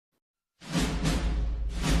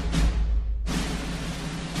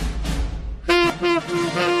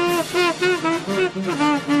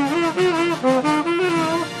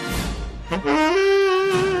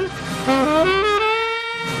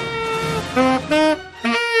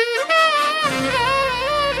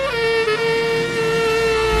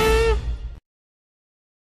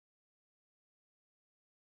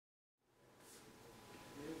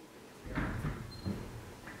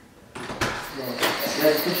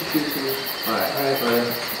Alright,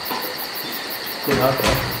 good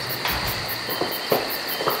enough.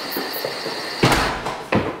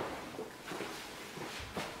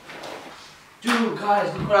 Dude,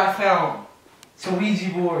 guys, look what I found. It's a Ouija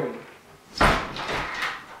board.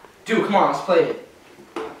 Dude, come on, let's play it.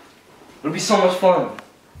 It'll be so much fun.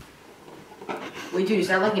 Wait, dude, is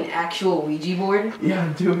that like an actual Ouija board?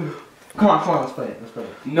 Yeah, dude. Come on, let's play it.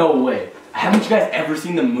 No way. Haven't you guys ever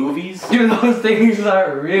seen the movies? Dude, those things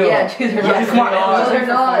are real. Yeah, dude, they're come on, they're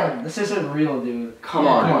not. This isn't real, dude. Come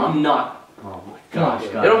on, I'm not. Oh my gosh,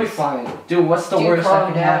 guys. It'll be fine. Dude, what's the worst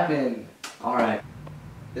that can happen? Alright.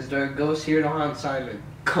 Is there a ghost here to haunt Simon?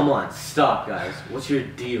 Come on, stop, guys. What's your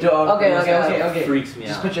deal? Dude, Okay. Freaks me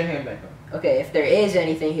Just out. put your hand back on. Okay, if there is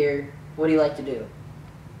anything here, what do you like to do?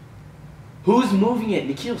 Who's moving it?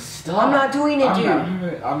 Nikhil, stop. I'm not doing it, dude.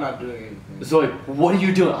 I'm not doing anything. Zoe, what are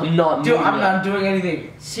you doing? I'm not moving I'm it. not doing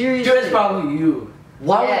anything. Seriously? Dude, it's probably you.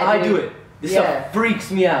 Why would I do dude. it? This stuff freaks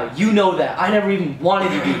me out. You know that. I never even wanted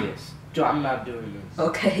to do this. Dude, I'm not doing this.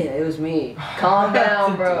 Okay, it was me. Calm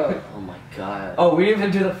down, bro. Oh my god. Oh, we didn't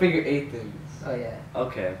even do the figure 8 things. Oh, yeah.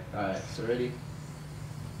 Okay. Alright, so ready?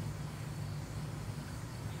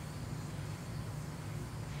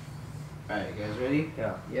 Alright, you guys ready?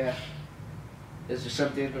 Yeah. Yeah. Is there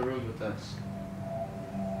something in the room with us?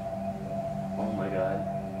 Oh my god.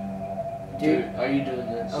 Dude, are you doing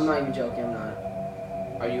this? I'm not even joking, I'm not.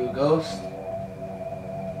 Are you a ghost?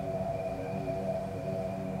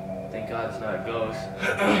 Thank God it's not a ghost.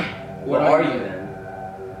 What What are are you? you then?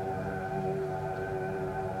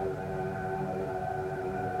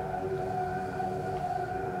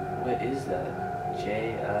 What is that?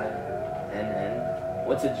 J-I-N-N?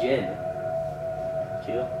 What's a jinn?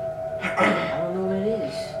 Kill? I don't know what it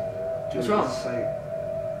is. Dude, What's wrong? It's like,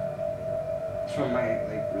 it's from my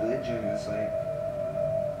religion.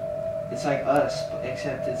 It's like us, but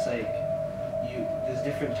except it's like there's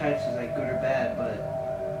different types. It's like good or bad, but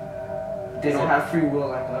they don't have free will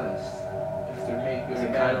like us. If they're made good Is or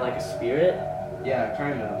it bad. kind of like a spirit? Yeah,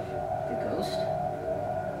 kind of. The ghost?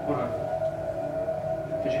 Hold on.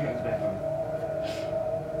 Put your hands back on.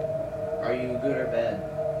 Are you good or bad?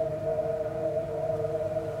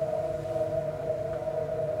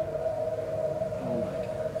 Oh my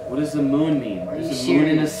god. What does the moon mean? Are you There's a moon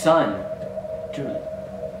and a serious? sun. Dude.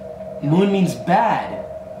 Moon means bad.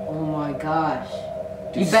 Oh my gosh.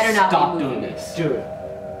 Dude, You better not stop be doing moving this. Dude.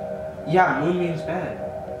 Yeah, moon means bad.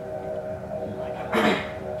 Oh my god.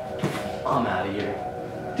 I'm out of here.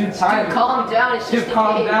 Dude, Simon. Dude, calm down, it's just a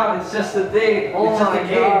calm game. down, it's just a thing. Oh it's just my a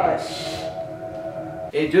game.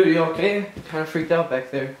 gosh. Hey dude, you okay? Kinda freaked out back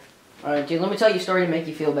there. Alright, dude, let me tell you a story to make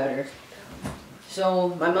you feel better. So,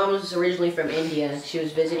 my mom was originally from India. She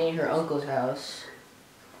was visiting her uncle's house.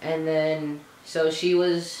 And then, so she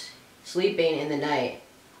was sleeping in the night.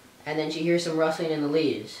 And then she hears some rustling in the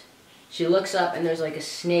leaves. She looks up and there's like a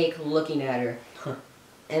snake looking at her.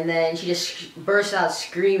 And then she just bursts out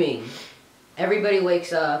screaming. Everybody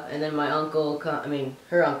wakes up and then my uncle,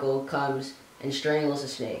 her uncle comes and strangles the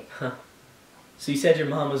snake. So you said your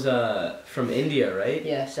mom was from India, right?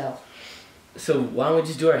 Yeah, south. So why don't we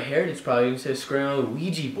just do our heritage project instead of screwing around with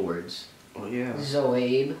Ouija boards? Oh yeah.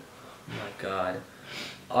 Zoeeb. Oh my god.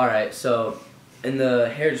 Alright, so in the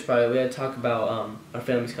heritage project we had to talk about our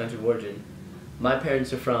family's country of origin. My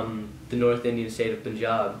parents are from the North Indian state of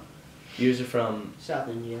Punjab. Yours are from... South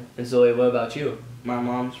India. And Zoe, what about you? My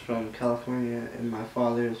mom's from California and my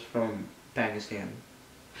father's from Pakistan.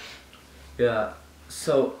 Yeah.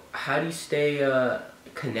 So how do you stay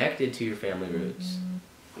connected to your family roots?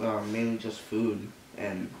 Mainly just food,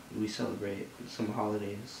 and we celebrate some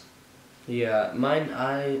holidays. Yeah, mine,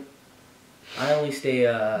 I only stay,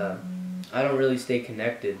 I don't really stay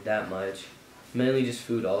connected that much. Mainly just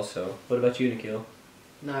food also. What about you, Nikhil?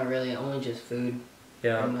 Not really, only just food.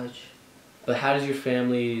 Yeah. Not much. But how does your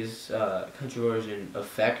family's country of origin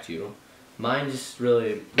affect you? Mine just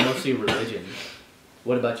really, mostly religion.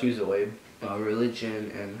 What about you, Zoeeb?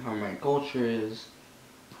 Religion and how my culture is.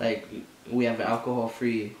 Like, we have an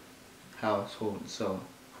alcohol-free household, so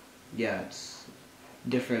yeah, it's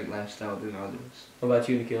different lifestyle than others. What about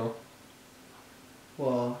you, Nikhil?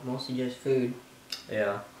 Well, mostly just food.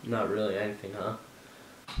 Yeah, not really anything, huh?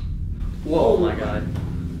 Whoa. Oh my god.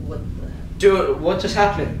 What the? Dude, what just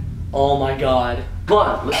happened? Oh my god. Come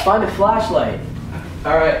on, let's find a flashlight.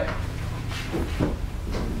 Alright.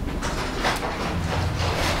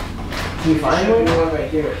 Can you find one? One right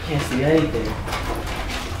here. I can't see anything.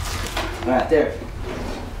 Alright, there.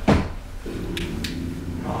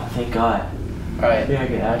 Oh, thank God. Alright. Maybe I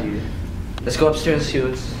get out of here. Let's go upstairs and see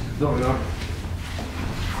what's going on.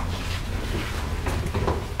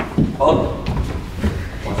 Oh.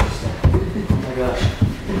 Oh my gosh.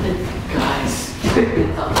 Guys.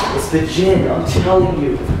 It's the Jinn, I'm telling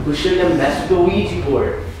you. We shouldn't have messed with the Ouija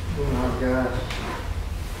board. Oh my gosh.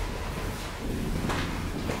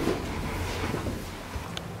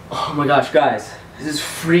 Oh my gosh, guys. This is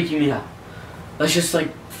freaking me out. Let's just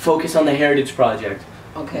like focus on the Heritage Project.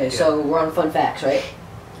 Okay, so we're on fun facts, right?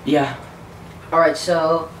 Yeah. Alright,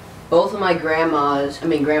 so both of my grandpas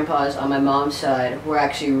on my mom's side were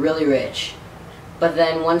actually really rich. But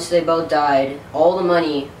then once they both died, all the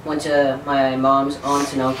money went to my mom's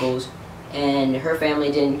aunts and uncles, and her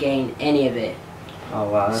family didn't gain any of it. Oh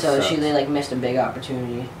wow. So they like missed a big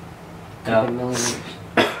opportunity. Yeah. Millionaires.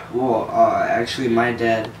 Well, actually my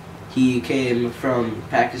dad, he came from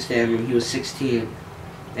Pakistan when he was 16,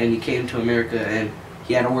 and he came to America, and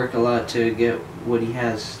he had to work a lot to get what he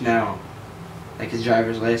has now, like his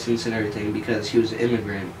driver's license and everything, because he was an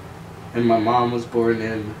immigrant. And my mom was born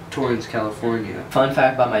in Torrance, California. Fun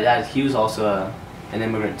fact about my dad, he was also an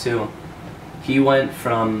immigrant too. He went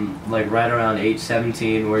from like right around age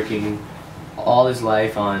 17 working all his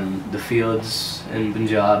life on the fields in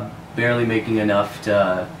Punjab, barely making enough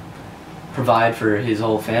to provide for his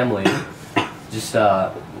whole family, just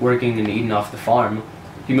working and eating off the farm.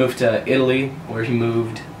 He moved to Italy, where he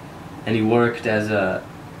moved and he worked as a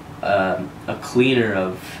cleaner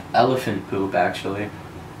of elephant poop, actually,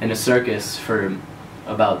 in a circus for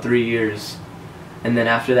about 3 years. And then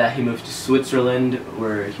after that he moved to Switzerland,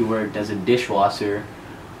 where he worked as a dishwasher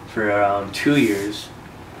for around 2 years.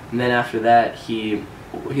 And then after that he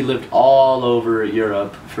lived all over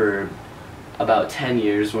Europe for about 10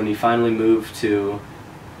 years, when he finally moved to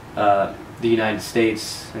the United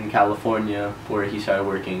States in California, where he started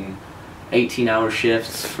working 18-hour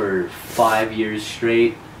shifts for 5 years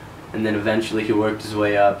straight. And then eventually he worked his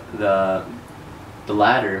way up the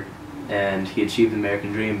ladder, and he achieved the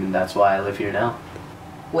American dream, and that's why I live here now.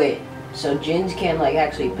 Wait, so jinns can like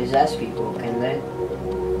actually possess people, can they?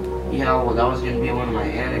 Yeah, well, that was gonna be one of my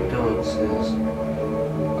anecdotes. Is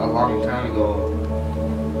a long time ago,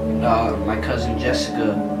 my cousin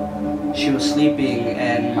Jessica, she was sleeping,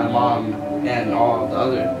 and my mom and all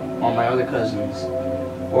my other cousins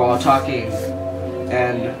were all talking,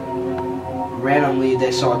 and randomly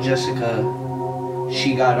they saw Jessica.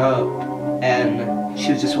 She got up and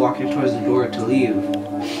she was just walking towards the door to leave,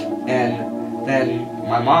 and then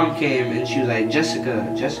my mom came and she was like,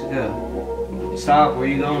 Jessica, stop, where are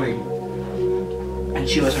you going? And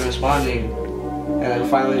she wasn't responding. And then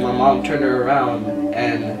finally my mom turned her around,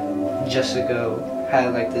 and Jessica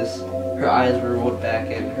had like this, her eyes were rolled back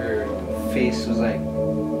and her face was like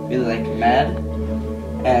really like mad,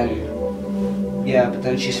 and yeah, but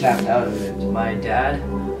then she snapped out of it. My dad,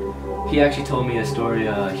 he actually told me a story.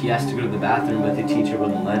 He asked to go to the bathroom, but the teacher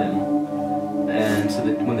wouldn't let him. And so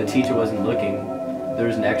when the teacher wasn't looking, there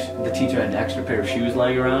was the teacher had an extra pair of shoes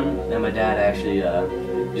lying around, and my dad actually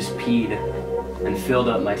just peed and filled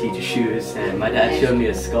up my teacher's shoes. And my dad showed me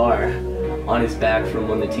a scar on his back from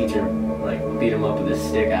when the teacher like beat him up with a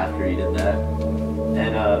stick after he did that.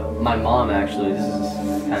 And my mom, actually, this is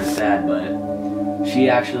kind of sad, but she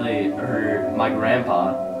actually, my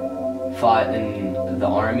grandpa fought in the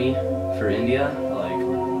army for India, like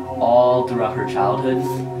all throughout her childhood.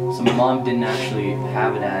 So my mom didn't actually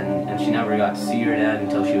have a dad, and she never got to see her dad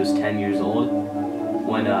until she was 10 years old.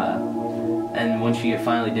 When she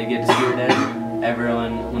finally did get to see her dad,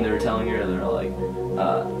 everyone, when they were telling her, they were like,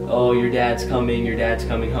 oh, your dad's coming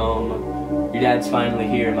home, your dad's finally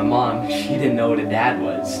here. My mom, she didn't know what a dad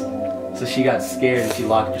was, so she got scared and she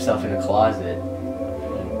locked herself in a closet.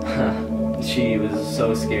 She was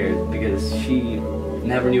so scared because she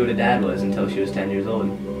never knew what a dad was until she was 10 years old.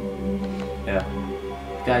 Yeah.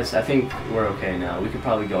 Guys, I think we're okay now. We could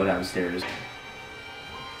probably go downstairs.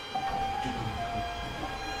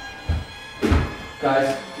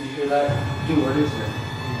 Guys, did you hear that? Dude, what is it?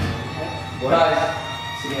 What? Guys,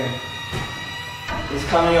 sit in. It's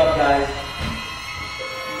coming up, guys.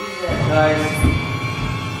 Guys.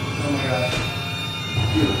 Oh my gosh.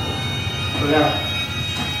 Dude, look out.